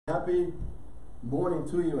Happy morning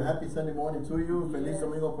to you. Happy Sunday morning to you. Yes. Feliz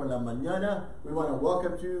domingo por la mañana. We want to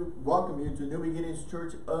welcome you to New Beginnings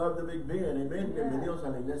Church of the Big Bend. Amen. Yeah. Bienvenidos a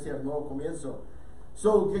la Iglesia del Nuevo Comienzo.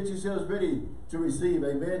 So get yourselves ready to receive.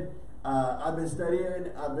 Amen. I've been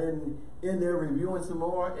studying. I've been in there reviewing some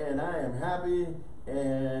more, and I am happy.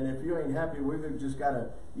 And if you ain't happy, we're just got to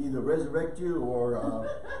either resurrect you or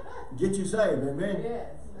get you saved. Amen. Yes.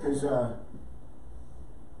 Because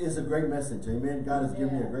it's a great message. Amen. God has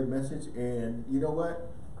given me a great message. And you know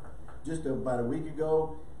what? Just about a week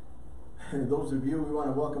ago, those of you, we want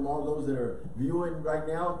to welcome all those that are viewing right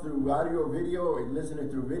now through audio or video, or listening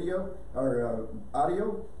through video or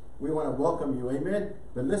audio. We want to welcome you. Amen.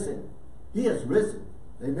 But listen, He has risen.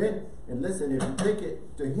 Amen. And listen, if you take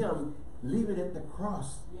it to Him, leave it at the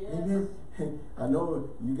cross. Yes. Amen. I know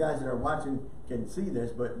you guys that are watching can see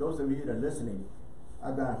this, but those of you that are listening,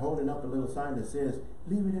 I've got holding up a little sign that says,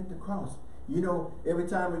 leave it at the cross. You know, every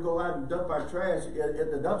time we go out and dump our trash at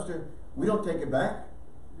the dumpster, we don't take it back.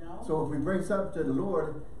 No. So if we bring something to the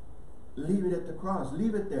Lord, leave it at the cross.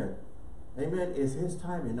 Leave it there. Amen. It's His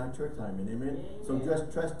timing, not your timing. Amen. Amen. So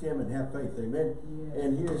just trust Him and have faith. Amen. Yes.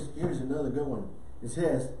 And here's another good one. It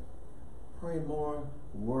says, pray more,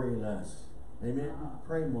 worry less. Amen.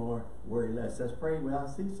 Pray more, worry less. That's praying without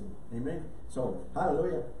ceasing. Amen. So,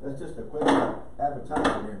 hallelujah. That's just a quick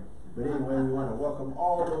advertisement there. But anyway, we want to welcome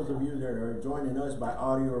all those of you that are joining us by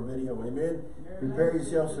audio or video. Amen. Prepare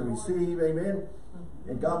yourselves to receive. Amen.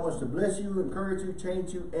 And God wants to bless you, encourage you,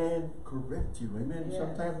 change you, and correct you. Amen. Yes.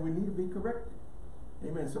 Sometimes we need to be corrected.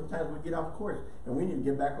 Amen. Sometimes we get off course, and we need to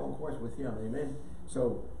get back on course with Him. Amen.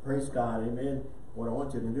 So, praise God. Amen. What I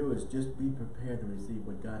want you to do is just be prepared to receive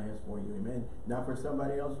what God has for you. Amen. Not for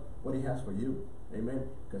somebody else, what He has for you. Amen.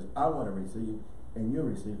 Because I want to receive, and you'll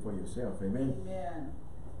receive for yourself. Amen. Amen.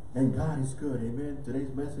 And God is good. Amen.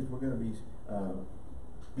 Today's message, we're going to be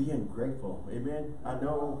being grateful. Amen. I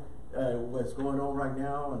know what's going on right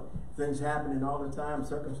now, and things happening all the time,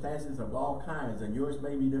 circumstances of all kinds, and yours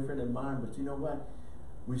may be different than mine, but you know what?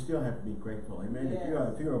 We still have to be grateful. Amen. Yes.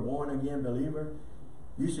 If you're a born again believer,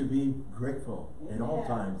 you should be grateful at all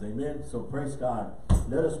times. Amen. So praise God.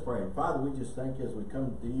 Let us pray. Father, we just thank you as we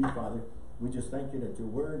come to you, Father. We just thank you that your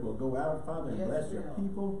word will go out, Father, and bless your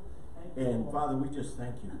people. And Father, we just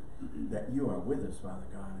thank you that you are with us, Father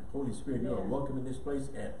God. Holy Spirit, you are welcome in this place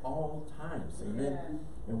at all times. Amen.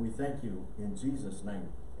 And we thank you in Jesus' name.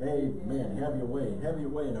 Amen. Have your way. Have your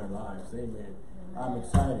way in our lives. Amen. I'm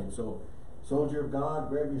excited. So, soldier of God,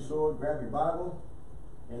 grab your sword, grab your Bible,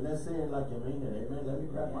 and let's say it like you mean it. Amen. Let me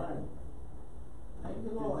grab mine. Thank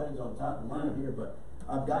you, Lord. Things on top of mine here, but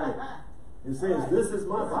I've got it. It says, this is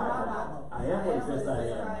my Bible. I am what it says I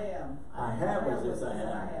am. I have what it says I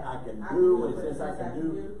have. I can do what it says I can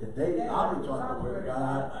do. Today, I'll be taught the word of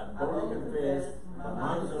God. I boldly confess. My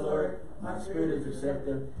mind is alert. My spirit is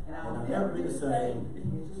receptive. And I'll never be the same.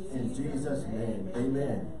 In Jesus' name.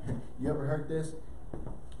 Amen. You ever heard this?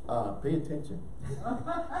 Pay attention.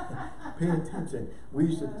 Pay attention. We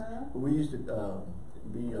used to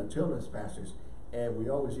be children's pastors, and we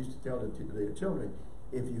always used to tell the children,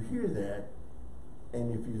 if you hear that,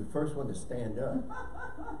 and if you're the first one to stand up,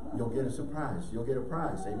 you'll get a surprise. You'll get a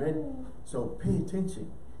prize. Amen. So pay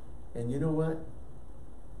attention. And you know what?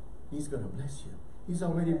 He's going to bless you. He's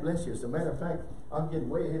already blessed you. As a matter of fact, I'm getting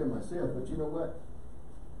way ahead of myself, but you know what?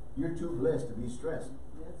 You're too blessed to be stressed.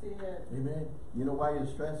 Amen. You know why you're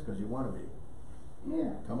stressed? Because you want to be.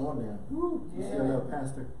 Yeah. Come on now. You still love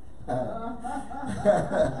Pastor?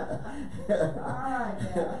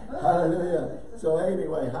 Hallelujah. So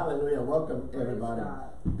anyway, hallelujah. Welcome everybody.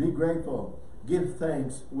 Be grateful. Give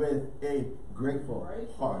thanks with a grateful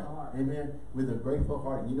heart. Amen. With a grateful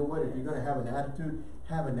heart. You know what? If you're going to have an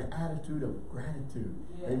attitude of gratitude.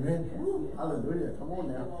 Yes. Amen. Yes. Hallelujah. Come on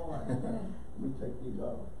now. Let me take these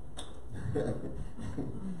off.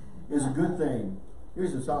 It's a good thing.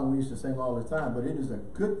 Here's a song we used to sing all the time, but it is a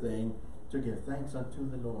good thing to give thanks unto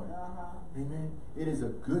the Lord. Amen. It is a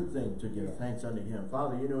good thing to give thanks unto Him.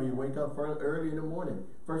 Father, you know, you wake up early in the morning.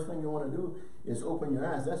 First thing you want to do is open your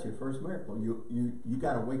eyes. That's your first miracle. You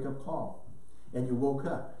got a wake up call. And you woke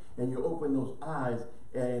up. And you open those eyes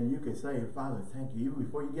and you can say, Father, thank you. Even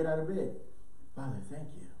before you get out of bed. Father,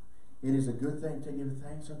 thank you. It is a good thing to give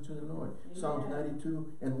thanks unto the Lord. Amen. Psalms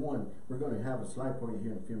 92:1. We're going to have a slide for you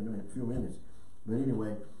here in a few minutes. But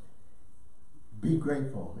anyway, be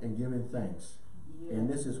grateful and giving thanks. Yes. And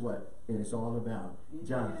this is what it is all about.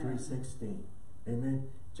 John 3:16. Amen.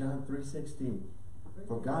 John 3:16.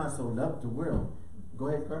 For God so loved the world. Go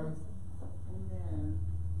ahead, Carmen. Amen.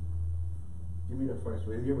 Give me the first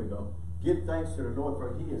word. Here we go. Give thanks to the Lord,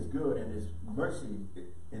 for He is good, and His mercy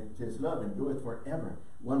and His love endureth forever.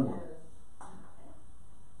 One more.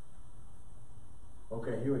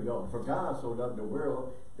 Okay, here we go. For God so loved the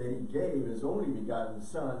world that he gave his only begotten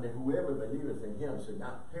Son, that whoever believeth in him should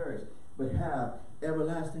not perish, but have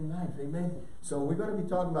everlasting life. Amen. So we're going to be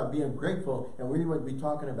talking about being grateful, and we're going to be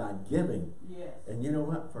talking about giving. Yes. And you know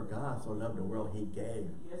what? For God so loved the world, he gave.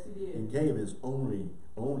 Yes, he did. He gave his only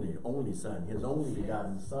Son, his only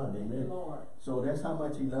begotten Son. Amen. Lord. So that's how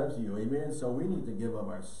much he loves you. Amen. So we need to give of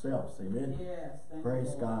ourselves. Amen. Yes.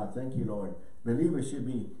 Praise God. Thank you, Lord. Believers should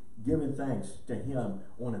be giving thanks to him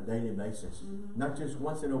on a daily basis. Not just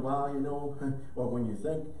once in a while, you know, or when you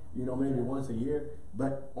think, you know, maybe once a year,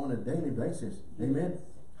 but on a daily basis. Amen.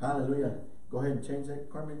 Hallelujah. Go ahead and change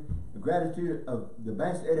that, Carmen. The gratitude of the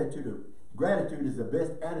best attitude. Gratitude is the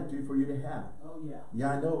best attitude for you to have. Oh, yeah.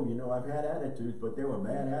 Yeah, I know. You know, I've had attitudes, but they were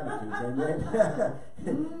bad attitudes.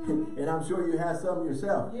 Amen. And I'm sure you have some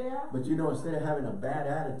yourself. Yeah. But you know, instead of having a bad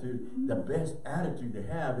attitude, the best attitude to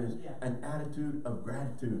have is an attitude of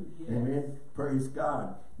gratitude. Yes. Amen. Praise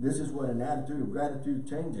God. This is what an attitude of gratitude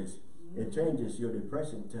changes. It changes your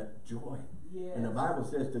depression to joy. Yes. And the Bible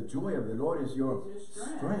says the joy of the Lord is your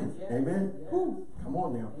strength. Yes. Amen. Yes. Woo. Come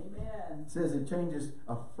on now. Amen. It says it changes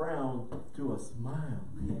a frown to a smile.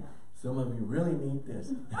 Yeah. Some of you really need this.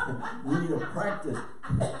 You need to practice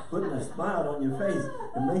putting a smile on your face.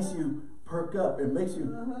 It makes you perk up. It makes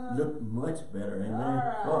you look much better. Amen.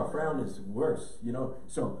 Right. Oh, a frown is worse, you know.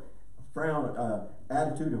 So frown,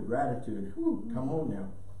 attitude of gratitude. Whew, come on now.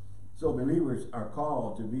 So believers are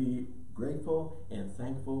called to be grateful and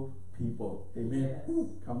thankful people. Amen. Yes.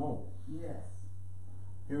 Whew, come on. Yes.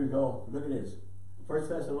 Here we go. Look at this. 1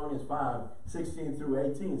 Thessalonians 5, 16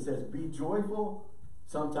 through 18 says, be joyful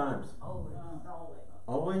sometimes. Always.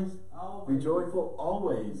 Always? Always. Be joyful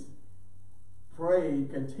always. Pray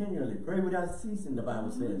continually. Pray without ceasing, the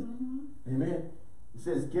Bible says. Amen. It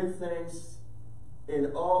says, give thanks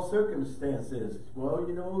in all circumstances. Well,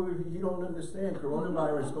 you know, you don't understand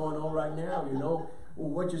coronavirus going on right now, you know.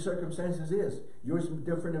 What your circumstances is. Yours is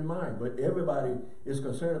different than mine, but everybody is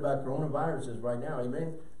concerned about coronaviruses right now.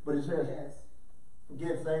 Amen. But it says,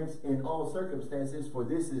 give thanks in all circumstances, for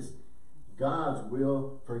this is God's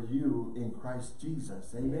will for you in Christ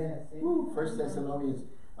Jesus. Amen. Yes, 1 Thessalonians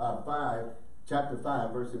 5, chapter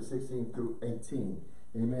 5, verses 16 through 18.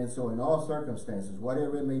 Amen. So in all circumstances,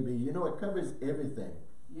 whatever it may be, you know, it covers everything.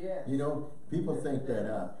 Yes. You know, people think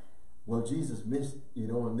that, well, Jesus missed, you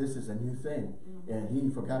know, and this is a new thing, and he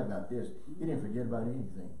forgot about this. He didn't forget about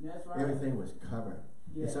anything. That's right. Everything was covered.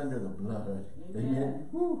 Yes. It's under the blood. Amen.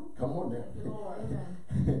 Woo, come on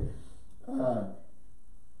now.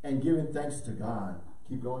 And giving thanks to God.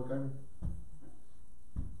 Keep going, Carmen.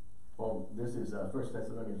 Oh, this is 1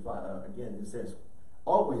 Thessalonians 5. Again, it says,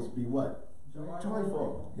 always be what?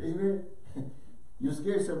 Joyful. Amen. You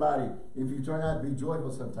scare somebody if you turn out to be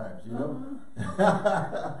joyful sometimes, you know.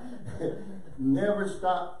 Never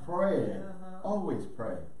stop praying. Always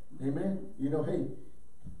pray. Amen. You know, hey,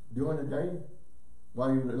 during the day,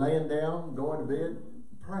 while you're laying down, going to bed,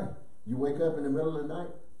 pray. You wake up in the middle of the night,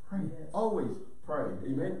 pray. Yes. Always pray.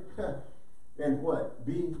 Amen. And what?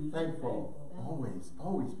 Be thankful.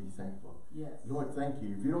 Always be thankful. Yes. Lord, thank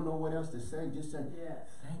you. If you don't know what else to say, just say,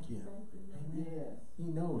 thank you. Amen. Yes. He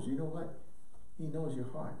knows. You know what? He knows your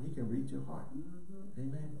heart. He can read your heart.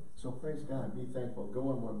 Amen. So praise God. Be thankful. Go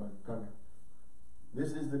on, one more.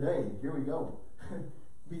 This is the day. Here we go.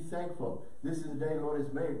 Be thankful. This is the day the Lord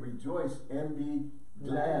has made. Rejoice and be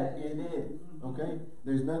glad in it. Okay?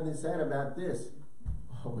 There's nothing sad about this.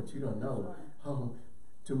 Oh, but you don't know. Oh,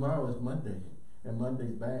 tomorrow is Monday. And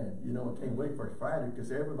Monday's bad. You know, I can't wait for Friday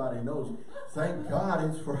because everybody knows, thank God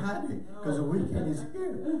it's Friday because the weekend is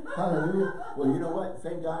here. Hallelujah. Well, you know what?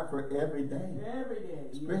 Thank God for every day. Every day.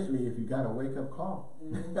 Especially if you got a wake-up call.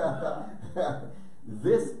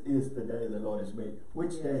 This is the day the Lord has made.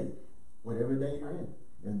 Which day? Whatever day you're in.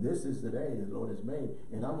 And this is the day the Lord has made.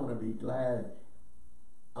 And I'm going to be glad.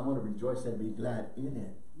 I'm going to rejoice and be glad in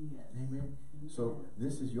it. Yes. Amen. So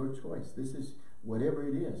this is your choice. This is whatever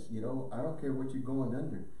it is, you know, I don't care what you're going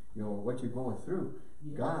under, you know, what you're going through.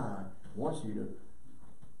 Yes. God wants you to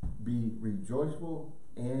be rejoiceful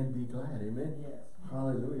and be glad. Amen. Yes.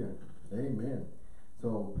 Hallelujah. Amen.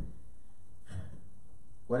 So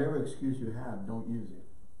whatever excuse you have, don't use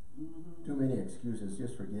it. Too many excuses,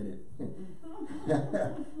 just forget it.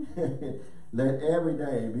 Let every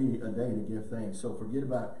day be a day to give thanks. So forget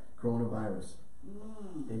about coronavirus.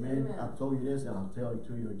 Amen. I've told you this and I'll tell it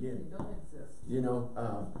to you again. You know,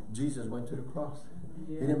 Jesus went to the cross.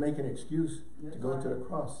 He didn't make an excuse to go to the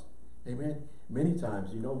cross. Amen. Many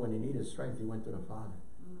times, you know, when he needed strength, he went to the Father.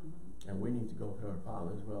 And we need to go to our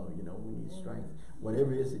Father as well. You know, we need strength.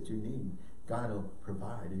 Whatever it is that you need, God will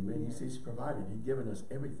provide. Amen. He says He's provided. He's given us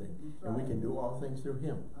everything. And we can do all things through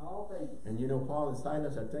Him. All things. And you know, Paul and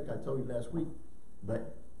Silas, I think I told you last week,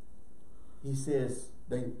 but he says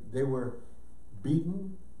they were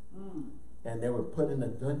beaten and they were put in a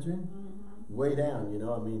dungeon way down, you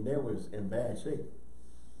know. I mean, they was in bad shape.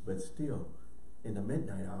 But still, in the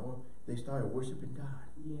midnight hour, they started worshiping God.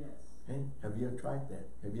 Yes. Hey, have you ever tried that?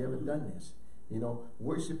 Have you ever done this? You know,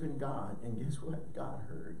 worshiping God, and guess what? God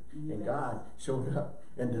heard, and God showed up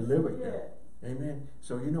and delivered them. Amen.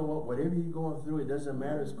 So you know what? Whatever you're going through, it doesn't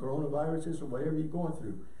matter if it's coronaviruses or whatever you're going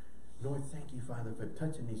through. Lord, thank you, Father, for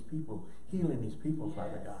touching these people, healing these people,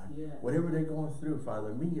 Father God. Whatever they're going through,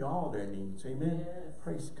 Father, meet all their needs. Amen.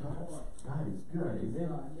 Praise God. God is good. Amen.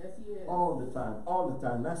 Yes, He is. All the time, all the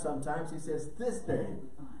time. Not sometimes. He says, this day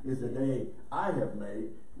is the day I have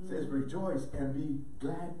made. Says, rejoice and be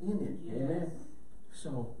glad in it. Amen.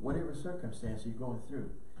 So, whatever circumstance you're going through,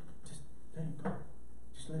 just let it go.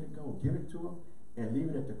 Just let it go. Give it to Him and leave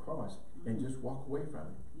it at the cross and just walk away from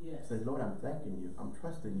it. Say, Lord, I'm thanking you. I'm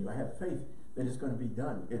trusting you. I have faith that it's going to be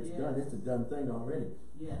done. It's done. It's a done thing already.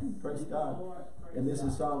 Praise God. And this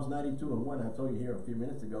is Psalms 92:1. I told you here a few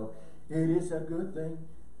minutes ago. It is a good thing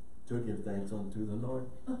to give thanks unto the Lord.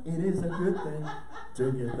 It is a good thing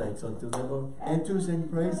to give thanks unto the Lord and to sing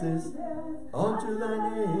praises unto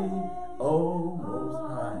thy name, O Most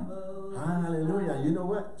High. Hallelujah. You know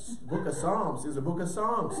what? Book of Psalms is a book of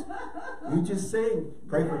songs. You just sing.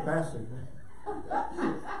 Pray for Pastor.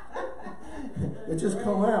 It just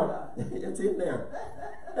come out. It's in there.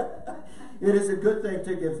 It is a good thing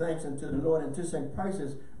to give thanks unto the Lord and to sing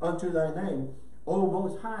praises unto thy name, O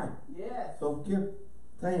Most High. So give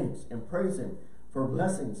thanks and praise Him for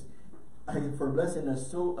blessings, for blessing us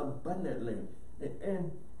so abundantly.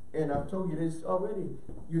 And I've told you this already.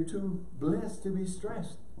 You're too blessed to be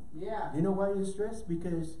stressed. You know why you're stressed?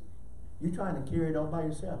 Because you're trying to carry it all by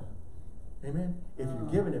yourself. Amen. If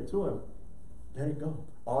you're giving it to Him, let it go.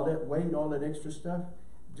 All that weight, all that extra stuff,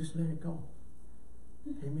 just let it go.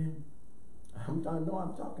 Amen. I know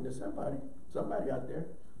I'm talking to somebody out there.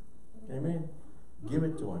 Amen. Give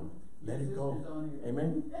it to Him. Let it go.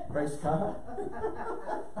 Amen. Praise God.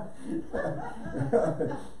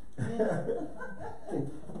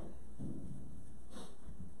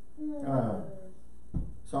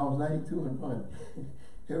 Psalms 92:1.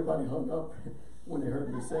 Everybody hung up when they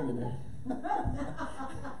heard me singing that.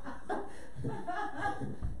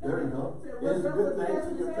 There you go. It is a good thing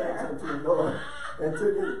to give thanks unto the Lord and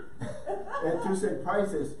to sing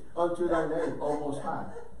praises unto thy name, O Most High.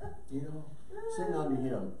 You know, sing unto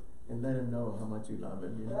Him and let Him know how much you love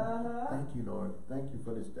Him. You know? Thank you, Lord. Thank you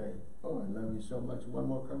for this day. Oh, I love you so much. One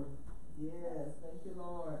more coming. Yes, thank you,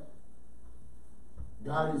 Lord.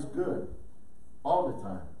 God is good all the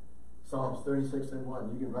time. Psalms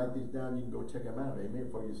 36:1. You can write these down. You can go check them out. Amen.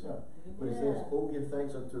 For yourself. But it says, "Oh, give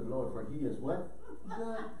thanks unto the Lord, for He is what?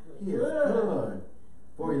 Good. He is good.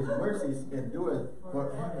 For His mercies endureth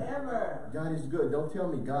forever." God is good. Don't tell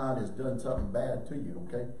me God has done something bad to you,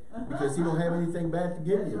 okay? Because He don't have anything bad to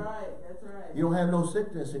give you. That's right. That's right. He don't have no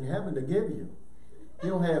sickness in heaven to give you. He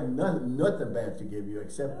don't have nothing bad to give you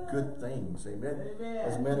except good things. Amen.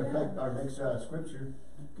 As a matter of fact, our next scripture.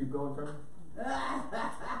 Keep going, from.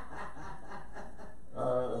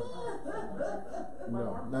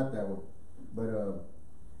 No, not that one. But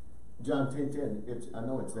John 10:10. I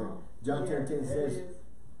know it's there. John 10:10 says,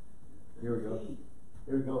 here we go.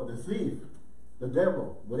 Here we go. The thief, the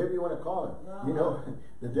devil, whatever you want to call it. You know,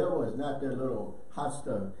 the devil is not that little hot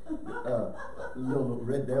stuff, little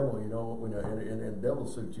red devil, you know, when in a devil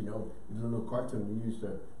suit, you know, the little cartoon we used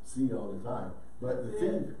to see all the time. But the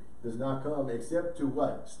thief does not come except to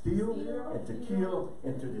what? Steal and to kill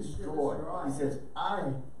and to destroy. He says,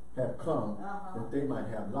 I have come that they might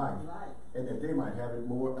have life and that they might have it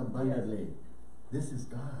more abundantly. This is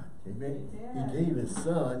God. Amen. He gave His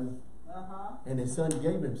Son, and His Son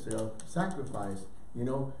gave Himself, sacrifice, you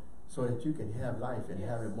know, so that you can have life and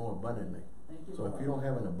have it more abundantly. So if you don't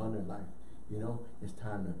have an abundant life, you know, it's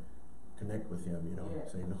time to connect with Him, you know.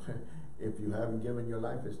 Say, Lord, if you haven't given your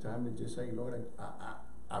life, it's time to just say, Lord,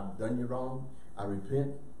 I've done you wrong. I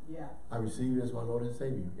repent. I receive you as my Lord and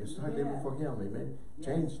Savior. And start living for Him. Amen.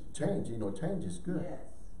 Change. You know, change is good.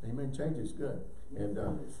 Amen. Change is good. And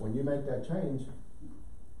when you make that change,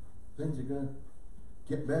 things are going to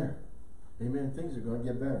get better. Amen. Things are going to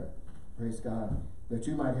get better. Praise God. That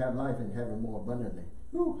you might have life and have it more abundantly.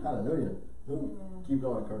 Woo, hallelujah. Woo. Keep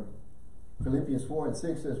going, Kurt. Philippians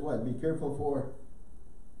 4:6 says what? Be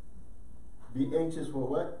anxious for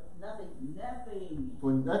what? Nothing.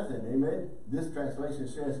 For nothing. Amen. This translation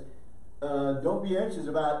says, don't be anxious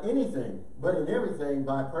about anything, but in everything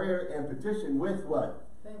by prayer and petition with what?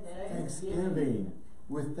 Thanksgiving.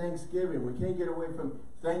 With thanksgiving. We can't get away from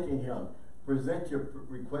thanking him. Present your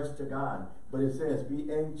request to God. But it says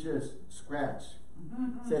be anxious, scratch.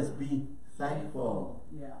 It says be thankful.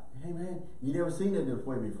 Yeah. Amen. You never seen it this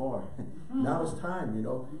way before. Now it's time, you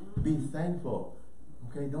know. Be thankful.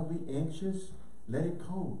 Okay, don't be anxious. Let it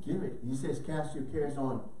go. Give it. He says cast your cares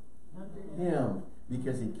on him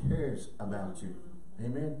because he cares about you.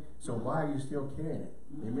 Amen. So why are you still carrying it?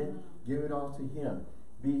 Amen. Give it all to him.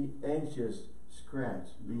 Be anxious, scratch.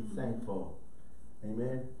 Be thankful.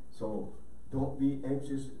 Amen. So don't be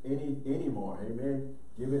anxious anymore. Amen.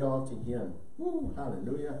 Give it all to him. Woo,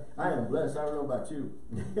 hallelujah. I am blessed. I don't know about you.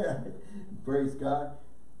 Praise God.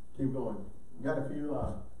 Keep going. Got a few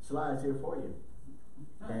slides here for you.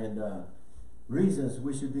 And reasons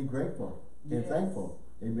we should be grateful and thankful.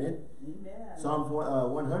 Amen. Amen. Psalm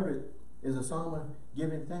 100 is a psalm of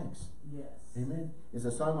giving thanks. Yes. Amen. It's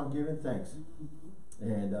a psalm of giving thanks.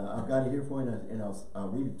 And I've got it here for you, and I'll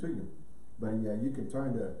read it to you. But you can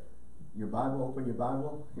turn to your Bible, open your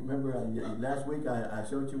Bible. Remember last week I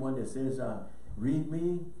showed you one that says, read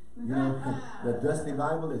me. You know, the dusty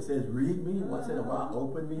Bible that says, read me. Once in a while,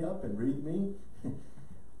 open me up and read me.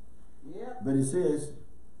 But it says,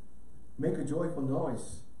 make a joyful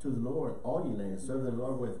noise to the Lord, all ye lands. Serve the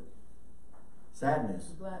Lord with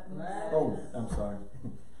sadness. Gladness. Oh, I'm sorry.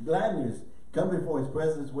 Gladness. Come before his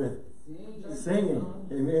presence with singing.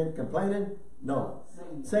 Amen. Complaining? No.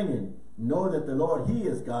 Singing. Know that the Lord, he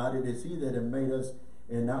is God. It is he that has made us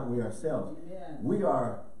and not we ourselves. Amen. We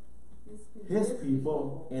are his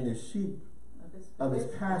people and the sheep of his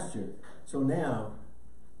pasture. So now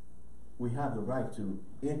we have the right to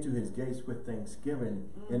enter his gates with thanksgiving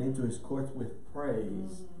and into his courts with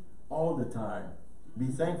praise all the time. Be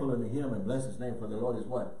thankful unto him and bless his name, for the Lord is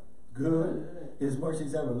what? Good. His mercy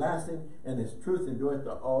is everlasting, and his truth endureth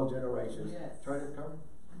to all generations. Yes. Try to come.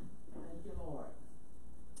 Thank you, Lord.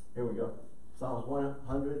 Here we go. Psalms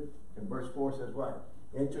 100 and verse 4 says what?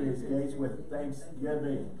 Enter his gates with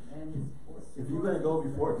thanksgiving. If you're going to go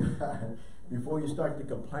before God, before you start to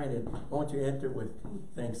complain, won't you enter with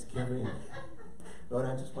thanksgiving? Lord,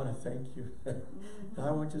 I just want to thank you.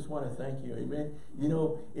 I just want to thank you. Amen. You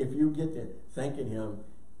know, if you get to thanking him,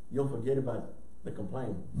 you'll forget about the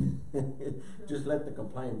complaint. Just let the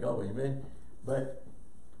complaint go. Amen. But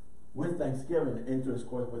with thanksgiving, enter his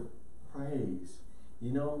court with praise.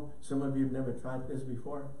 You know, some of you have never tried this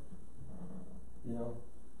before. You know,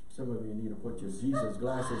 some of you need to put your Jesus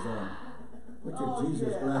glasses on. Put your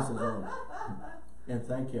Jesus glasses on. And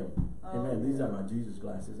thank him. Amen. These are my Jesus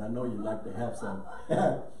glasses. I know you'd like to have some.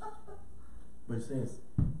 But it says,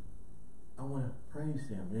 I want to praise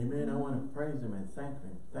him. Amen. I want to praise him and thank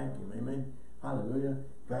him. Thank him. Amen. Hallelujah.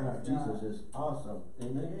 God, our Jesus is awesome.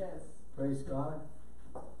 Amen. Yes. Praise God.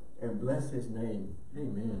 And bless his name.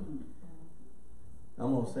 Amen.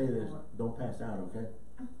 I'm going to say this. Don't pass out, okay?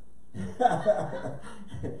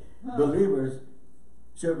 Believers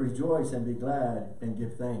should rejoice and be glad and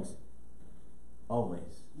give thanks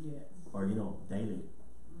always. Yes. Or, you know, daily.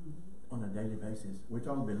 On a daily basis. We're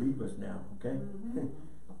talking believers now, okay?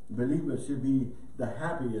 Believers should be the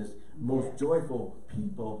happiest, most joyful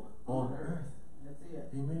people on earth. That's it.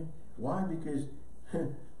 Amen. Why? Because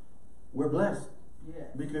we're blessed.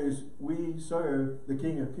 Yes. Because we serve the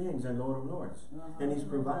King of Kings and Lord of Lords. And he's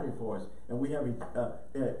provided for us. And we have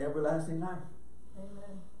everlasting life.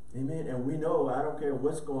 Amen. Amen. And we know, I don't care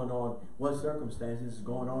what's going on, what circumstances is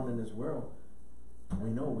going on in this world, we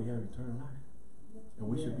know we have eternal life. And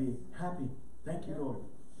we should be happy. Thank you, Lord.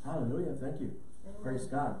 Hallelujah. Thank you. Praise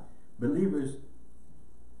God. Believers,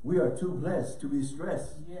 we are too blessed to be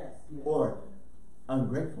stressed or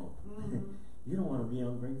ungrateful. You don't want to be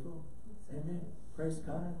ungrateful. Amen. Praise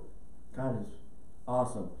God. God is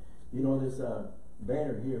awesome. You know this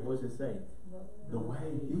banner here, what does it say? The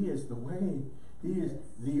way. He is the way. He is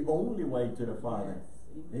the only way to the Father.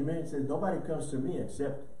 Amen. It says nobody comes to me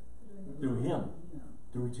except through him.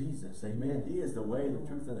 Through Jesus. Amen. He is the way, the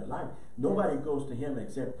truth, and the life. Nobody goes to him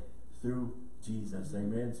except through Jesus.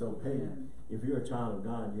 Amen. So, hey, if you're a child of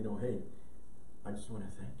God, you know, hey, I just want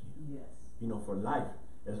to thank you. Yes. You know, for life.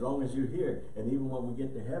 As long as you're here. And even when we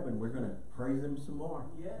get to heaven, we're going to praise him some more.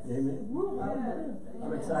 Yes. Amen. Woo,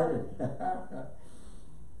 I'm excited.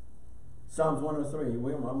 Psalms 103.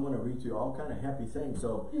 I'm going to read you all kind of happy things.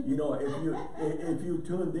 So, you know, if you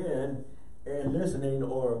tuned in and listening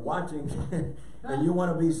or watching and you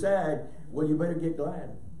want to be sad, well, you better get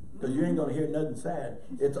glad, because you ain't going to hear nothing sad.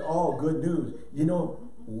 It's all good news. You know,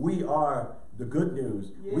 we are the good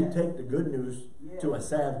news. We take the good news to a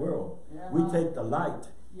sad world. We take the light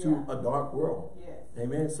to a dark world. Yes.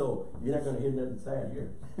 Amen. So you're not going to hear nothing sad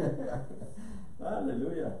here.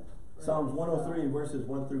 Hallelujah. Psalms 103 verses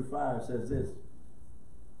 1 through 5 says this.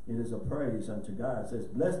 It is a praise unto God. It says,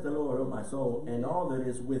 bless the Lord, O my soul, and all that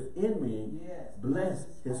is within me. Yes. Bless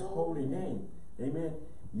his holy name. Amen.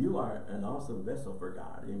 You are an awesome vessel for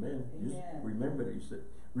God. Amen. Just remember this.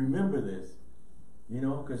 Remember this. You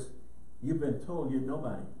know, because you've been told you're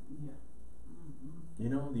nobody. Yeah. You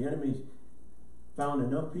know, the enemy's found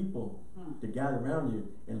enough people to gather around you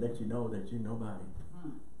and let you know that you're nobody.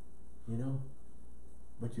 You know,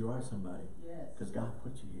 but you are somebody. Yes. Because God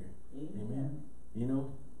put you here. Amen. You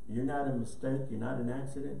know, you're not a mistake. You're not an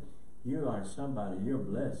accident. You are somebody. You're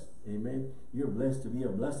blessed. Amen. You're blessed to be a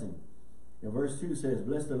blessing. And verse 2 says,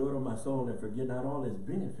 bless the Lord, O my soul, and forget not all his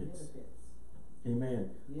benefits. Amen.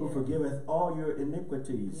 Yes. Who forgiveth all your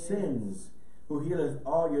iniquities, sins, who healeth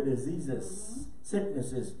all your diseases,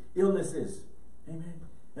 sicknesses, illnesses. Amen.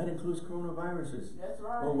 That includes coronaviruses. That's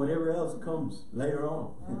right. Or whatever else comes later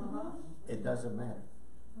on. It doesn't matter.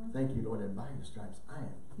 Thank you, Lord, that by your stripes I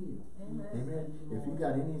am healed. Amen. If you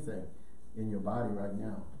got anything in your body right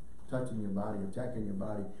now, touching your body, attacking your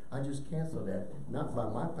body, I just cancel that. Not by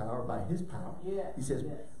my power, by his power. He says,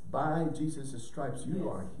 by Jesus' stripes you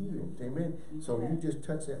are healed. Amen. So you just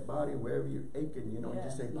touch that body wherever you're aching, you know, and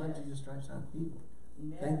just say, by Jesus' stripes I'm healed.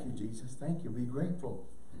 Thank you, Jesus. Thank you. Be grateful.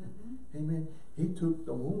 Amen. He took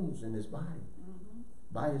the wounds in his body.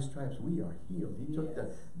 By his stripes we are healed. He took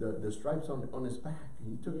the stripes on his back.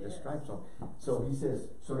 He took the stripes on. So he says,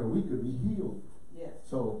 so that we could be healed.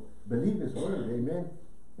 So believe his word. Amen.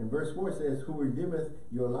 And verse 4 says, who redeemeth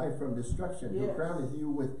your life from destruction, who crowneth you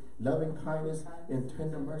with loving kindness and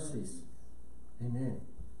tender mercies. Amen.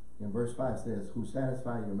 And verse 5 says, who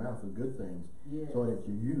satisfy your mouth with good things, so that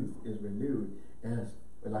your youth is renewed as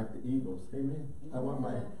like the eagles. Amen. I want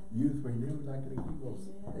my youth renewed like the eagles.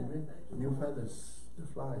 Amen. New feathers, the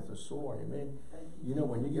flies, the soar. Amen. You know,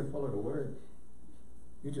 when you get full of the word,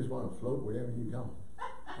 you just want to float wherever you go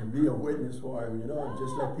and be a witness for him, you know, and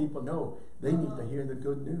just let people know they need to hear the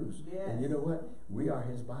good news. And you know what? We are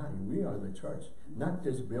his body. We are the church. Not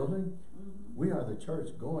this building. We are the church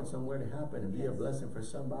going somewhere to happen and be a blessing for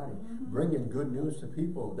somebody. Bringing good news to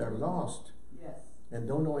people. They're lost. And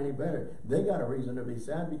don't know any better. They got a reason to be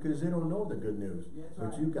sad because they don't know the good news.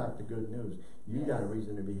 But you got the good news. You got a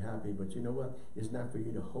reason to be happy. But you know what? It's not for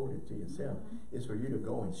you to hold it to yourself. It's for you to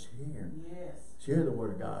go and share. Share the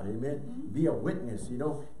word of God. Amen. Be a witness. You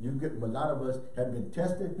know, you get, a lot of us have been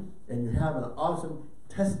tested and you have an awesome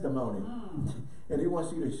testimony. And he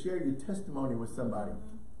wants you to share your testimony with somebody.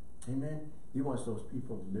 Amen. He wants those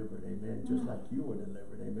people delivered. Amen. Just like you were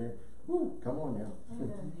delivered. Amen. Woo, come on now.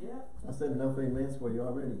 I said enough amens for you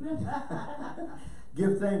already.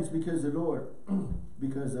 Give thanks because the Lord,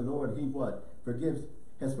 he what?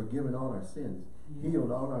 Has forgiven all our sins,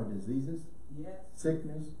 healed all our diseases,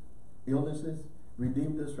 sickness, illnesses,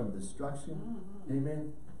 redeemed us from destruction.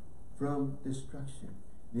 Amen. From destruction.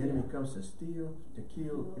 The enemy comes to steal, to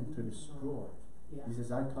kill, and to destroy. He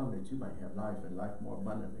says, I come that you might have life and life more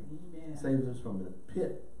abundantly. Saves us from the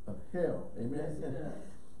pit of hell. Amen.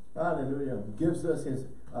 Hallelujah. Gives us his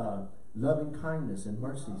loving kindness and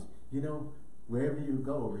mercies. You know, wherever you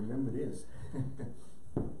go, remember this.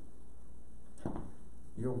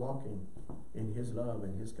 You're walking in his love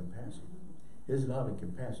and his compassion. His love and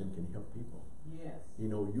compassion can help people. You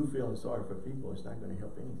know, you feeling sorry for people, it's not going to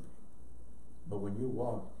help anything. But when you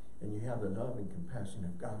walk and you have the love and compassion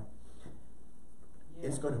of God,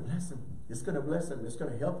 it's going to bless them. It's going to bless them. It's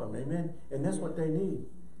going to help them. Amen. And that's what they need.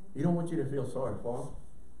 He don't want you to feel sorry for them.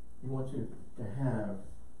 He wants you to have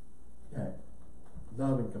that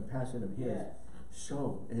love and compassion of his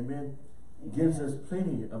show. Amen. Gives us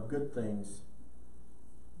plenty of good things.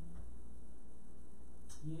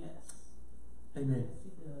 Amen.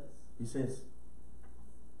 He says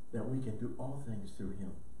that we can do all things through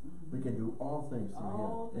him. We can do all things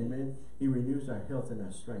through him. Amen. He renews our health and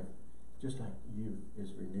our strength. Just like youth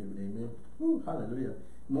is renewed. Amen. Woo, hallelujah.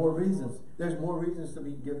 More reasons. There's more reasons to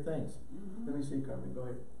give thanks. Let me see, Carmen. Go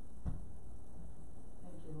ahead.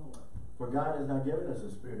 Thank you, Lord. For God has not given us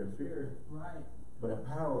a spirit of fear, but a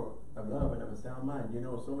power of love and of a sound mind. You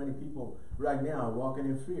know, so many people right now are walking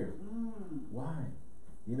in fear. Why?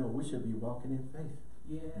 You know, we should be walking in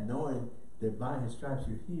faith. Knowing that by his stripes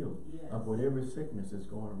you're healed of whatever sickness is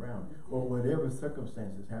going around or whatever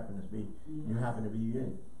circumstances happen to be, you happen to be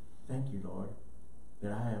in. Thank you, Lord,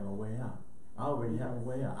 that I have a way out. I already have a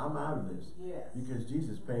way out. I'm out of this. Because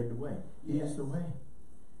Jesus paved the way. He is the way.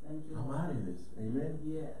 Thank you, I'm out of this. Amen.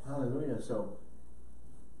 Hallelujah. So,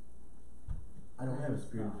 I don't have a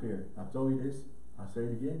spirit of fear. I've told you this. I'll say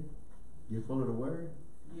it again. You're full of the word.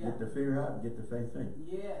 Yeah. Get the fear out, get the faith in.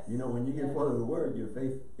 Yes. You know, when you get full of the word, your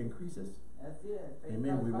faith increases. That's it. Faith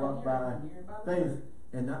Amen. comes We by walk by hearing by faith word.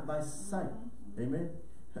 and not by sight. Amen.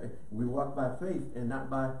 We walk by faith and not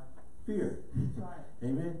by fear. That's right.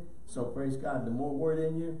 Amen. So praise God. The more word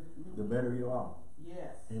in you, the better you are.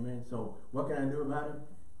 Yes. Amen. So what can I do about it?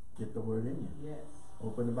 Get the word in you. Yes.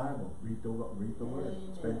 Open the Bible. Read the word.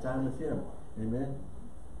 Amen. Spend time with Him. Amen.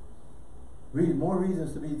 Read more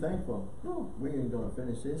reasons to be thankful. We ain't going to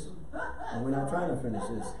finish this. And we're not trying to finish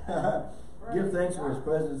this. Give thanks for His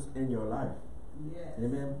presence in your life. Yes.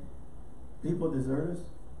 Amen. People desert us.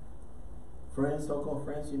 Friends, so-called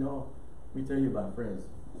friends, you know. Let me tell you about friends.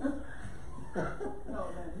 No,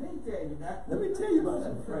 let me tell you that. Let me tell you about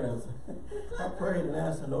some friends. I prayed and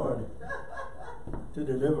asked the Lord to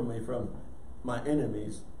deliver me from my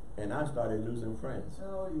enemies, and I started losing friends.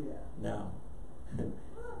 Oh, yeah. Now,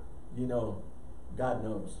 you know, God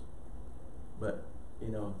knows. But, you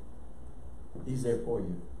know, He's there for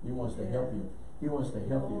you. He wants to help you. He wants to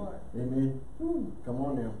help you. Amen. Come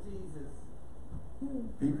on now. Jesus.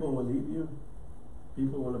 People will leave you.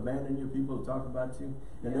 People will abandon you. People will talk about you.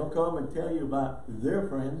 And they'll come and tell you about their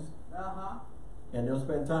friends. Uh-huh. And they'll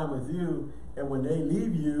spend time with you. And when they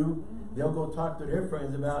leave you, they'll go talk to their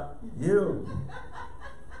friends about you.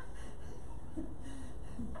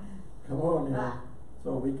 Come on now.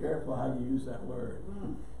 So be careful how you use that word.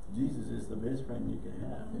 Jesus is the best friend you can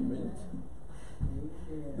have. Amen.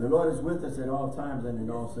 The Lord is with us at all times and in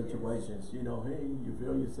all situations. You know, hey, you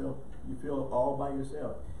feel yourself, you feel all by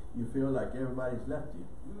yourself. You feel like everybody's left you.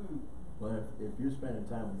 But if you're spending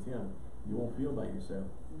time with Him, you won't feel by yourself.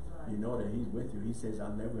 Right. You know that He's with you. He says,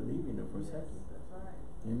 I'll never leave you nor forsake you. That's right.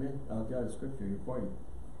 Amen. I'll get the scripture here for you.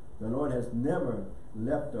 The Lord has never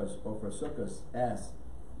left us or forsook us as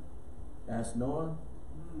Noah,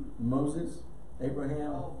 Moses,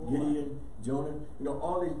 Abraham, Gideon, Jonah. You know,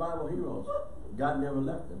 all these Bible heroes. God never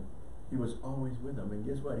left them. He was always with them. And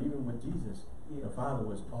guess what? Even with Jesus, the Father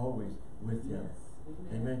was always with Him.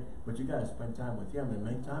 Amen. But you got to spend time with Him and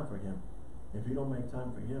make time for Him. If you don't make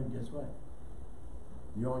time for Him, guess what?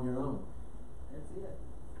 You're on your own. That's it.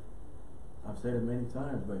 I've said it many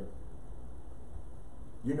times, but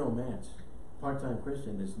you're no match. Part-time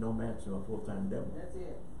Christian is no match to a full-time devil. That's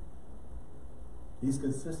it. He's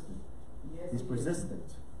consistent. Yes, He's he persistent.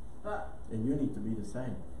 is. And you need to be the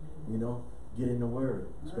same. You know, get in the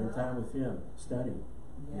Word. Spend time with Him. Study.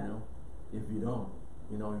 You know, if you don't.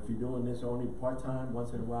 You know, if you're doing this only part-time,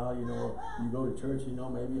 once in a while, you know, you go to church, you know,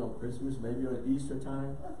 maybe on Christmas, maybe on Easter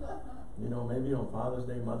time, you know, maybe on Father's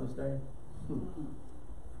Day, Mother's Day.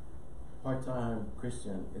 Part-time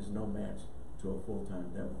Christian is no match to a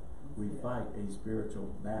full-time devil. We fight a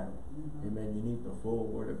spiritual battle. Amen. You need the full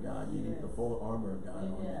Word of God. You need the full armor of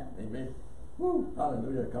God on you. Amen. Woo.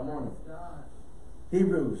 Hallelujah. Come on.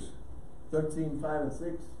 Hebrews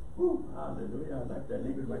 13:5-6. Woo. Hallelujah. I like that.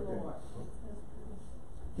 Leave it right there.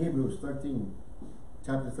 Hebrews 13,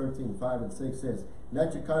 chapter 13, 5-6 says,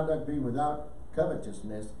 let your conduct be without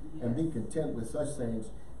covetousness, and be content with such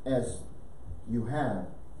things as you have.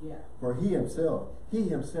 For He Himself,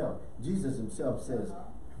 Jesus Himself says,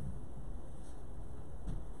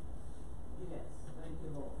 Thank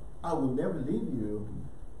you, Lord. I will never leave you,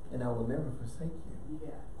 and I will never forsake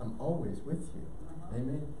you. I'm always with you.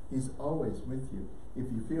 Amen. He's always with you. If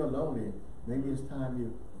you feel lonely, maybe it's time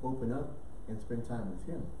you open up and spend time with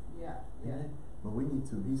Him. Amen. But we need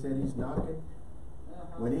to. He said He's knocking.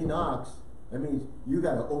 When He knocks, that means you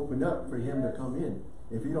got to open up for Him to come in.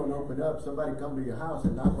 If you don't open up, somebody come to your house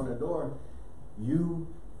and knock on the door, you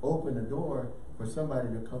open the door for somebody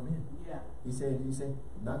to come in. He said,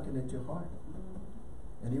 knocking at your heart.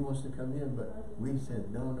 And He wants to come in, but we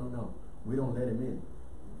said, no. We don't let Him in.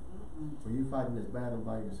 For you fighting this battle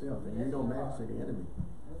by yourself, and you're no match to the enemy.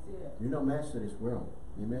 You're no match to this world.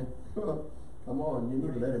 Amen. Come on, you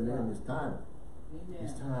need to let Him in. It's time.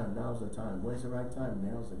 It's time. Now's the time. When's the right time?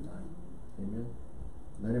 Now's the time. Amen.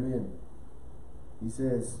 Let Him in. He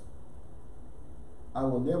says, I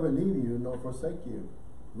will never leave you nor forsake you.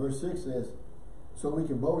 Verse 6 says, so we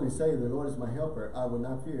can boldly say, the Lord is my helper. I will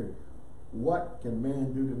not fear. What can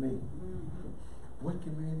man do to me? What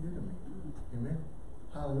can man do to me? Amen.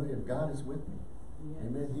 Hallelujah. God is with me.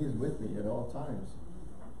 Amen. He is with me at all times.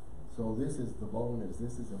 So this is the boldness.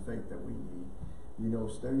 This is the faith that we need. You know,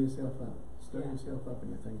 stir yourself up. Stir yourself up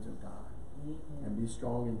in the things of God. And be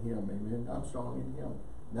strong in Him. Amen. I'm strong in Him.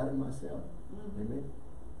 Not in myself. Amen.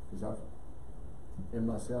 Because in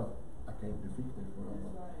myself, I can't defeat this world.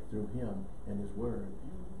 Through Him and His Word,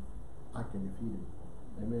 I can defeat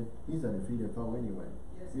it. Amen. He's a defeated foe anyway.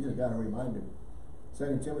 You just got to remind Him.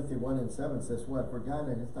 2 Timothy 1:7 says what? For God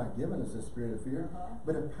has not given us a spirit of fear,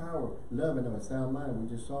 but of power, love, and of a sound mind.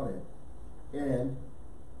 We just saw that. And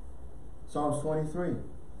Psalms 23.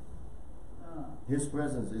 His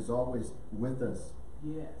presence is always with us.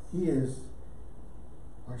 Yes. He is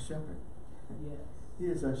our shepherd. Yes. He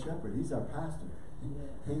is our shepherd. He's our pastor.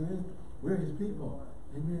 Yes. Amen. We're his people.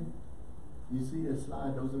 Amen. You see the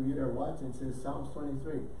slide, those of you that are watching, it says Psalms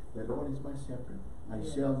 23. The Lord is my shepherd. I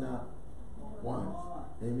shall not want.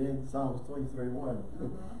 Amen. Psalms 23:1.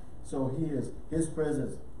 So his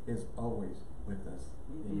presence is always with us.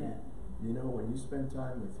 Amen. You know, when you spend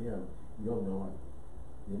time with him, you'll know him.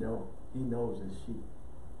 You know, he knows his sheep.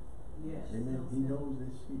 Yes. Amen. He knows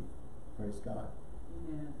his sheep. Praise God.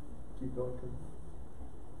 Amen. Keep going.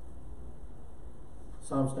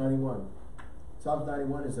 Psalms 91. Psalms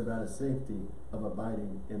 91 is about a safety of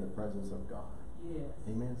abiding in the presence of God. Yes.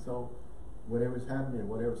 Amen. So whatever's happening,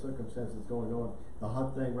 whatever circumstances going on, the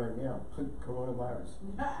hot thing right now, coronavirus.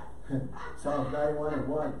 Psalms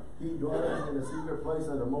 91:1. He dwelleth in the secret place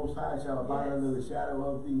of the Most High shall abide under the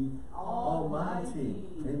shadow of the Almighty.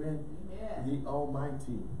 Amen. The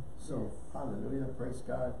Almighty. So, hallelujah, praise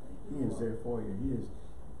God. He is there for you.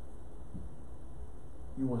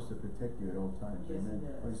 He wants to protect you at all times. Yes, amen.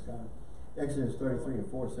 Praise God. Exodus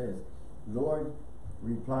 33:4 says, Lord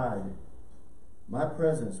replied, my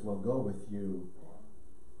presence will go with you,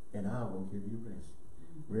 and I will give you rest.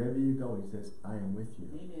 Wherever you go, he says, I am with you.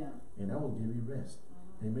 Amen. And I will give you rest.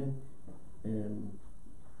 Amen. And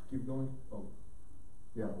keep going. Oh,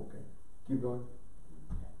 yeah, okay. Keep going.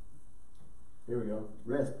 Here we go.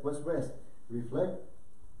 Rest. What's rest? Reflect,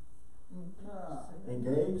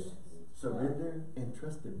 engage, surrender, and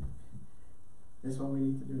trust him. That's what we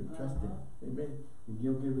need to do. Trust him. Amen. And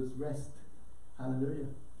he'll give us rest. Hallelujah.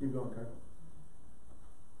 Keep going, Carl.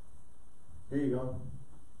 Here you go.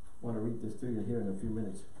 I want to read this to you here in a few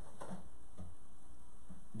minutes.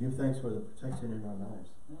 Give thanks for the protection in our lives.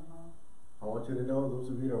 I want you to know, those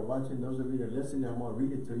of you that are watching, those of you that are listening, I'm going to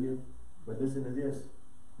read it to you. But listen to this.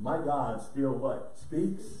 My God still what?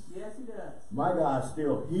 Speaks. Yes, he does. My God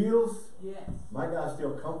still heals. Yes. My God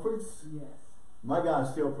still comforts. Yes. My God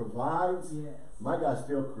still provides. Yes. My God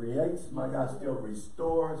still creates. My God still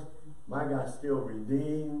restores. My God still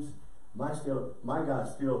redeems. My God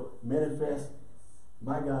still manifests.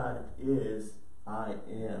 My God is I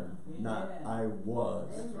am, not I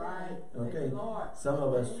was. That's right. Okay. Some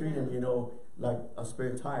of us treat him, you know, like a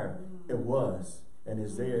spare tire. It was. And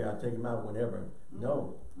it's there. I take him out whenever.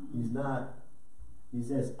 No, he's not. He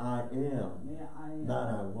says, I am, not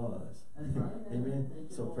I was. That's right. Amen.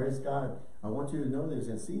 So praise God. I want you to know this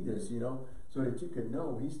and see this, you know, so that you could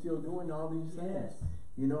know he's still doing all these things. Yes.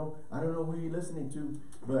 You know, I don't know who you're listening to,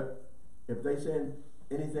 but if they say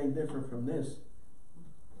anything different from this,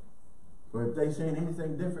 or if they say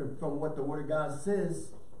anything different from what the Word of God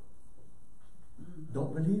says,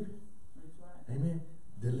 don't believe it. That's right. Amen.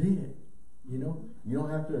 Delete it. You know, you don't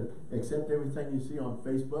have to accept everything you see on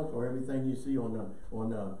Facebook or everything you see on the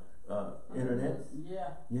internet. Yeah.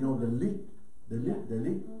 You know, delete.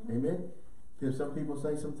 Amen. Because some people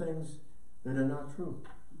say some things that are not true.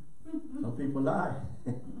 Some people lie.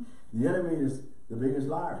 The enemy is the biggest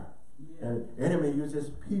liar. Yeah. And enemy uses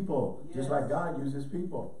people, just like God uses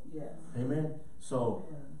people. Yes. Amen. So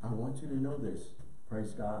I want you to know this.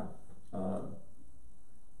 Praise God.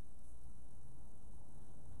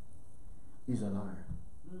 He's a liar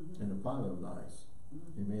and the father of lies.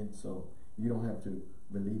 Amen. So you don't have to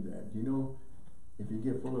believe that. You know, if you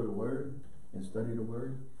get full of the Word and study the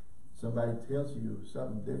Word, somebody tells you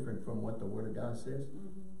something different from what the Word of God says.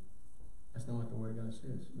 That's not what the Word of God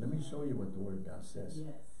says. Let me show you what the Word of God says.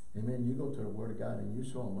 Yes. Amen. You go to the Word of God and you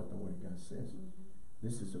show them what the Word of God says.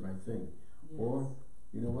 This is the right thing. Yes. Or,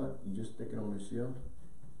 you know what? You just stick it on the shelf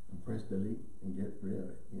and press delete and get rid of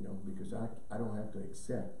it, you know, because I don't have to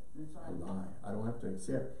accept a lie. I don't have to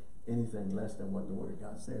accept anything less than what the Word of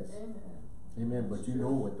God says. Amen. Amen. But you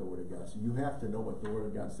know what the Word of God says. You have to know what the Word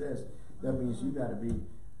of God says. That means you got to be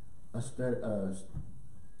a student of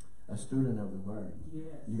the Word.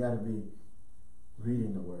 Yes. You got to be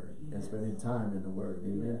reading the Word and spending time in the Word.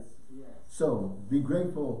 Amen. Yes. So be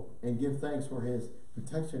grateful and give thanks for His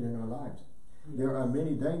protection in our lives. There are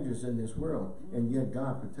many dangers in this world, and yet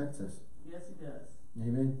God protects us. Yes, he does.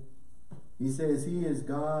 Amen. He says He is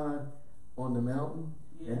God on the mountain,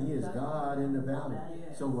 and He is God in the valley.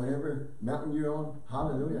 Yes. So whatever mountain you're on,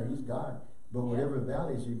 hallelujah, He's God. But whatever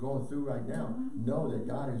valleys you're going through right now, know that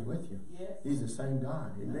God is with you. Yes. He's the same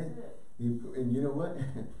God. Amen. That's it. And you know what?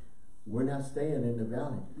 We're not staying in the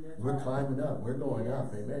valley. That's We're right. climbing up. We're going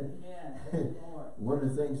up. Amen. Yeah. One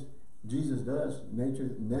of the things Jesus does,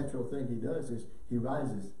 natural thing he does is he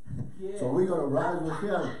rises. Yes. So we're going to rise with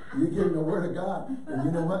him. You give him the word of God, and you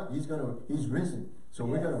know what? He's risen. So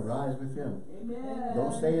we're going to rise with him. Amen.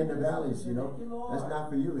 Don't stay in the valleys, you know. Thank you, Lord. That's not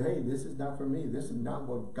for you. Hey, this is not for me. This is not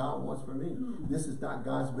what God wants for me. This is not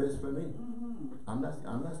God's best for me. I'm not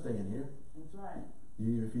staying here. That's right.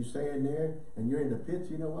 If you stay in there and you're in the pits,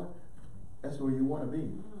 you know what? That's where you want to be.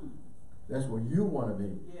 That's where you want to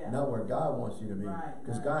be, not where God wants you to be.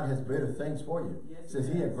 Because God has better things for you. Yes, Says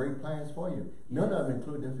he has great plans for you. None of them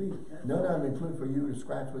include defeat. None of them include for you to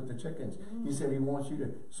scratch with the chickens. He said he wants you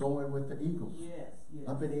to soar with the eagles.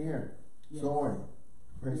 Up in the air, soaring.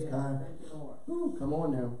 Praise God. Thank you, Lord. Ooh, come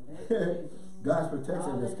on now. God's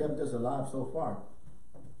protection has kept us alive so far.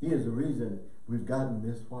 He is the reason we've gotten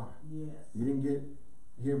this far. Yes. You didn't get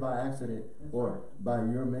here by accident or by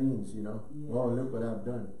your means, you know. Oh, look what I've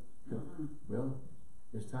done. Well,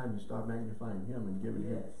 it's time you start magnifying him and giving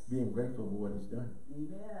him, being grateful for what he's done.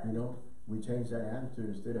 Amen. You know, we change that attitude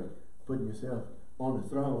instead of putting yourself on the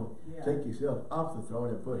throne. Take yourself off the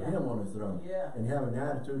throne and put him on the throne. And have an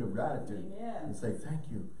attitude of gratitude. And say, thank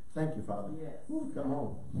you. Thank you, Father. Ooh, come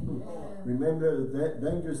on. Remember that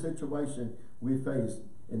dangerous situation we faced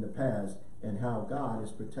in the past and how God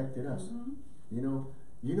has protected us. You know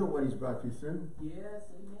what he's brought you through. Yes,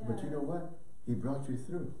 amen. But you know what? He brought you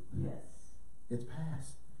through. Yes. It's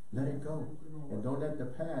past. Let it go. And don't let the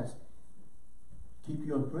past keep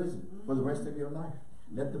you in prison for the rest of your life.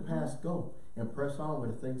 Let the past go and press on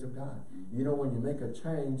with the things of God. You know, when you make a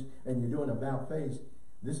change and you're doing a about face,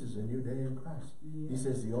 this is a new day in Christ. He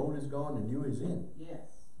says the old is gone, the new is in.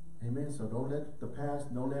 Yes. Amen. So don't let the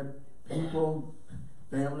past, don't let people,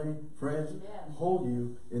 family, friends hold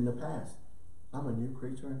you in the past. I'm a new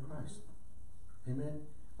creature in Christ. Amen.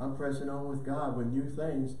 I'm pressing on with God with new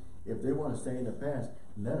things. If they want to stay in the past,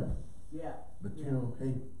 let them. But you know,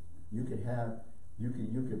 hey, you could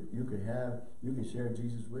share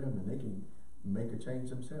Jesus with them, and they can make a change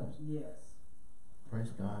themselves. Yes.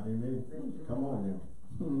 Praise God. Amen. Come Lord. on now.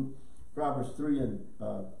 Proverbs 3 and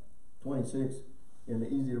 26 in the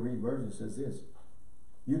easy to read version says this: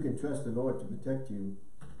 you can trust the Lord to protect you.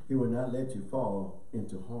 He will not let you fall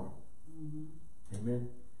into harm. Amen.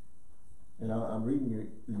 And I'm reading you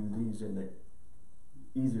these in the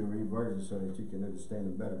easy to read version so that you can understand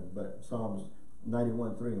them better. But Psalms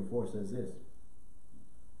 91, 3 and 4 says this: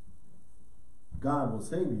 God will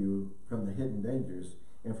save you from the hidden dangers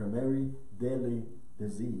and from every deadly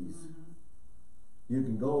disease. You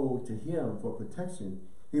can go to him for protection.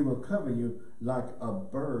 He will cover you like a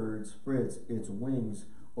bird spreads its wings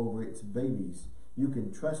over its babies. You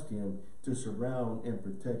can trust him to surround and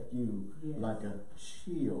protect you like a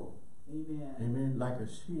shield. Amen. Amen. Like a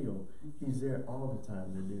shield. He's there all the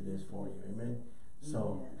time to do this for you. Amen.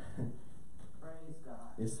 So praise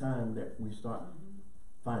God. It's time that we start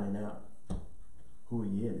finding out who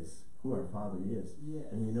he is, who our Father is.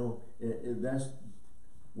 And you know, that's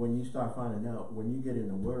when you start finding out, when you get in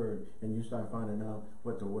the Word and you start finding out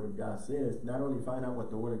what the Word of God says. Not only find out what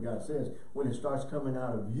the Word of God says, when it starts coming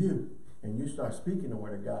out of you and you start speaking the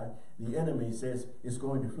Word of God, the enemy says it's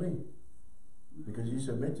going to flee. Because you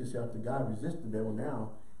submit yourself to God, resist the devil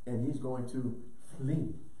now, and he's going to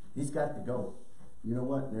flee. He's got to go. You know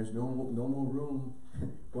what? There's no more room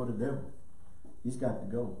for the devil. He's got to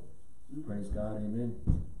go. Praise God. Amen.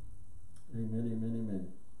 Amen, amen, amen.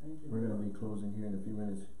 We're going to be closing here in a few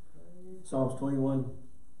minutes. Psalms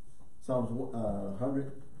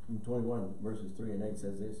 121 verses 3 and 8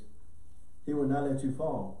 says this: he will not let you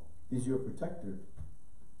fall. He's your protector.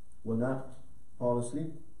 Will not fall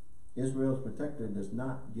asleep. Israel's protector does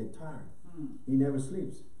not get tired. He never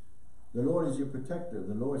sleeps. The Lord is your protector.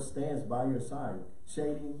 The Lord stands by your side,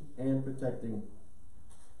 shading and protecting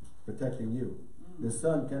you. The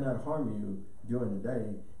sun cannot harm you during the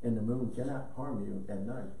day, and the moon cannot harm you at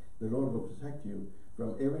night. The Lord will protect you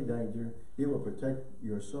from every danger. He will protect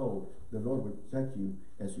your soul. The Lord will protect you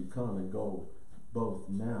as you come and go, both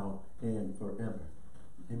now and forever.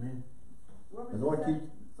 Amen. The Lord keeps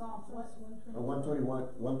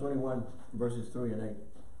 121 verses 3 and 8.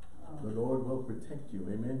 The Lord will protect you.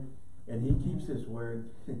 Amen. And he keeps his word.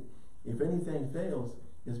 If anything fails,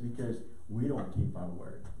 it's because we don't keep our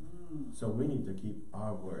word. So we need to keep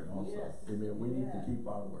our word also. Amen. We need to keep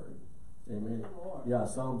our word. Amen. Yeah,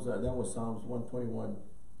 Psalms, that was Psalms 121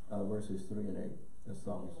 verses 3 and 8. That's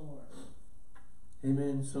Psalms.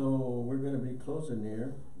 Amen. So we're going to be closing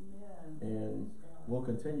there. And we'll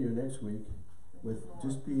continue next week with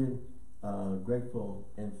just being grateful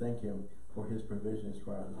and thank him for his provisions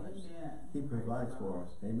for our lives. He provides for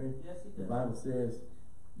us. Amen. The Bible says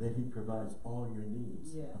that he provides all your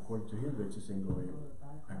needs according to his riches and glory.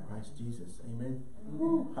 by Christ Jesus. Amen.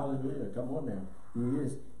 Woo, hallelujah. Come on now. He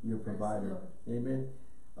is your provider. Amen.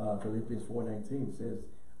 Philippians 4:19 says,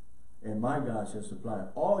 and my God shall supply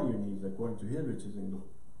all your needs according to his riches in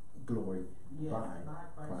glory by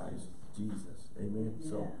Christ Jesus. Amen. Yeah.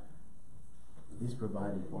 So he's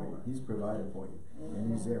provided for you. He's provided for you.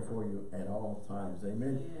 And he's there for you at all times.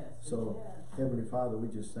 Amen. Yes. So Heavenly Father, we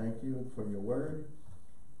just thank you for your word.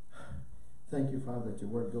 Thank you, Father, that your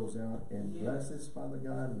word goes out and blesses, Father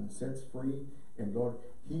God, and sets free, and Lord,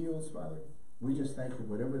 heals, Father. We just thank you,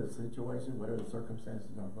 whatever the situation, whatever the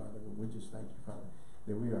circumstances are, Father, we just thank you, Father,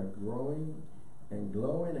 that we are growing and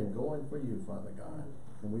glowing and going for you, Father God.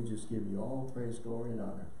 And we just give you all praise, glory, and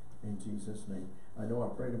honor in Jesus' name. I know I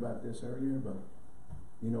prayed about this earlier, but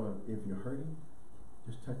you know, if you're hurting,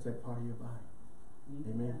 just touch that part of your body.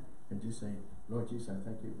 Amen. And just say, Lord Jesus, I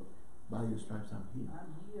thank you. By your stripes I'm healed.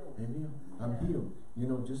 I'm healed. Amen. I'm healed. You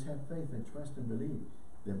know, just have faith and trust and believe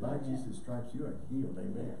that by Jesus' stripes you are healed.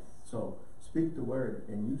 Amen. So speak the word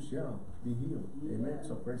and you shall be healed. Amen.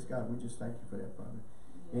 So praise God. We just thank you for that, Father.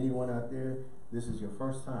 Anyone out there, this is your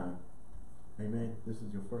first time. Amen. This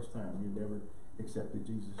is your first time. You've never accepted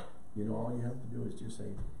Jesus. You know, all you have to do is just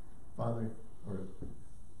say, Father, or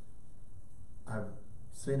I've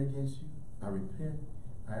sinned against you. I repent.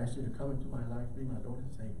 I ask you to come into my life, be my Lord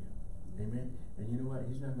and Savior. Amen. And you know what?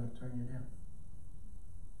 He's not going to turn you down.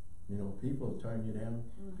 You know, people turn you down.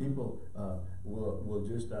 People will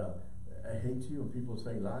just hate you, and people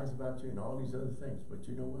say lies about you and all these other things. But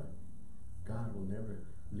you know what? God will never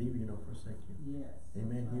leave you nor forsake you. Yes.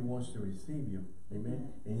 Amen. He wants to receive you.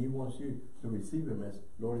 Amen. And he wants you to receive him as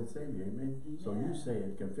Lord and Savior. Amen. Yes. So you say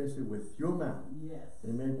it, confess it with your mouth. Yes.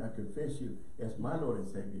 Amen. I confess you as my Lord and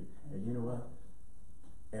Savior. And you know what?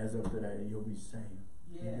 As of today, you'll be saved.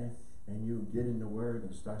 Yes. Amen. And you get in the word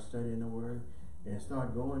and start studying the word and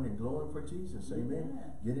start going and glowing for Jesus. Amen.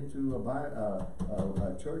 Yeah. Get into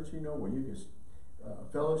a church, you know, where you can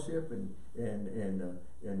fellowship and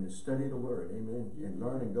study the word. Amen. And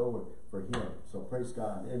learn and go for him. So praise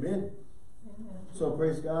God. Amen. Amen. So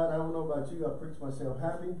praise God. I don't know about you. I preach myself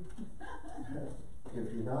happy.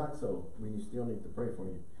 If you're not, so we still need to pray for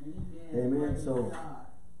you. Amen. Amen. So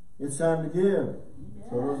it's time to give. Yeah.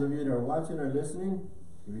 So those of you that are watching or listening,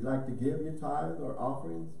 if you'd like to give your tithe or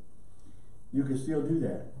offerings, you can still do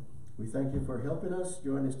that. We thank you for helping us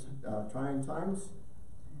during this trying times.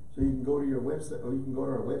 So you can go to your website, or you can go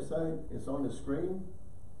to our website. It's on the screen.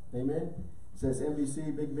 Amen. It says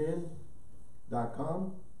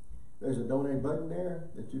NBCBigBend.com. There's a donate button there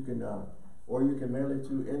that you can, or you can mail it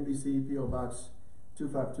to NBC P.O. Box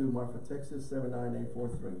 252, Marfa, Texas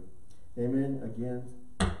 79843. Amen. Again,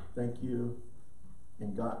 thank you,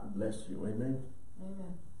 and God bless you. Amen.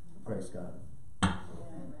 Amen. Praise God.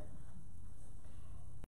 Amen.